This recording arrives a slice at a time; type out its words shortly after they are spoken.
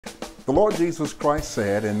The Lord Jesus Christ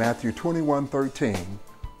said in Matthew 21:13,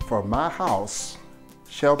 "For my house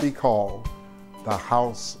shall be called the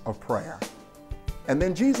house of prayer." And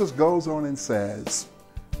then Jesus goes on and says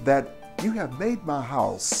that you have made my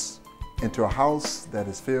house into a house that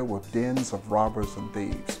is filled with dens of robbers and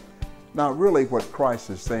thieves. Now, really what Christ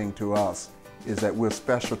is saying to us is that we're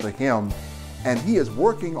special to Him, and He is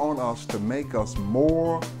working on us to make us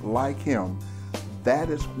more like Him. That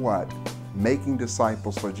is what making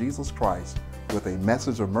disciples for Jesus Christ with a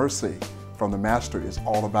message of mercy from the Master is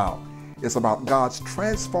all about. It's about God's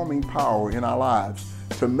transforming power in our lives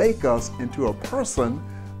to make us into a person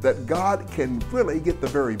that God can really get the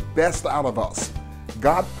very best out of us.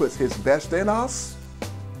 God puts His best in us,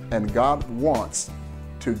 and God wants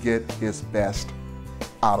to get His best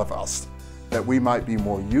out of us, that we might be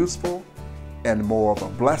more useful and more of a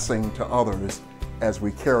blessing to others as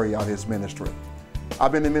we carry out His ministry.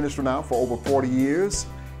 I've been in ministry now for over 40 years.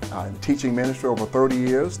 I'm teaching ministry over 30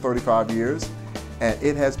 years, 35 years, and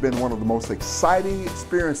it has been one of the most exciting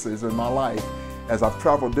experiences in my life as I've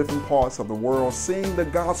traveled different parts of the world, seeing the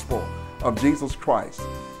gospel of Jesus Christ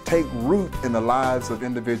take root in the lives of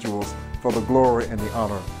individuals for the glory and the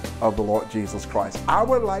honor of the Lord Jesus Christ. I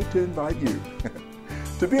would like to invite you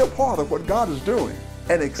to be a part of what God is doing,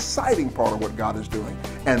 an exciting part of what God is doing,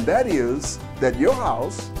 and that is that your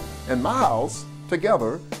house and my house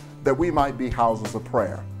together, that we might be houses of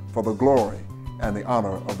prayer for the glory and the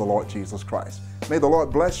honor of the Lord Jesus Christ. May the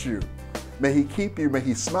Lord bless you. May He keep you. May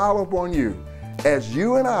He smile upon you as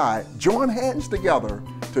you and I join hands together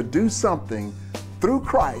to do something through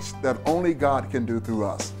Christ that only God can do through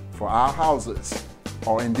us. For our houses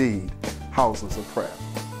are indeed houses of prayer.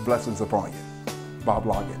 Blessings upon you. Bob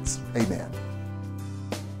Loggins. Amen.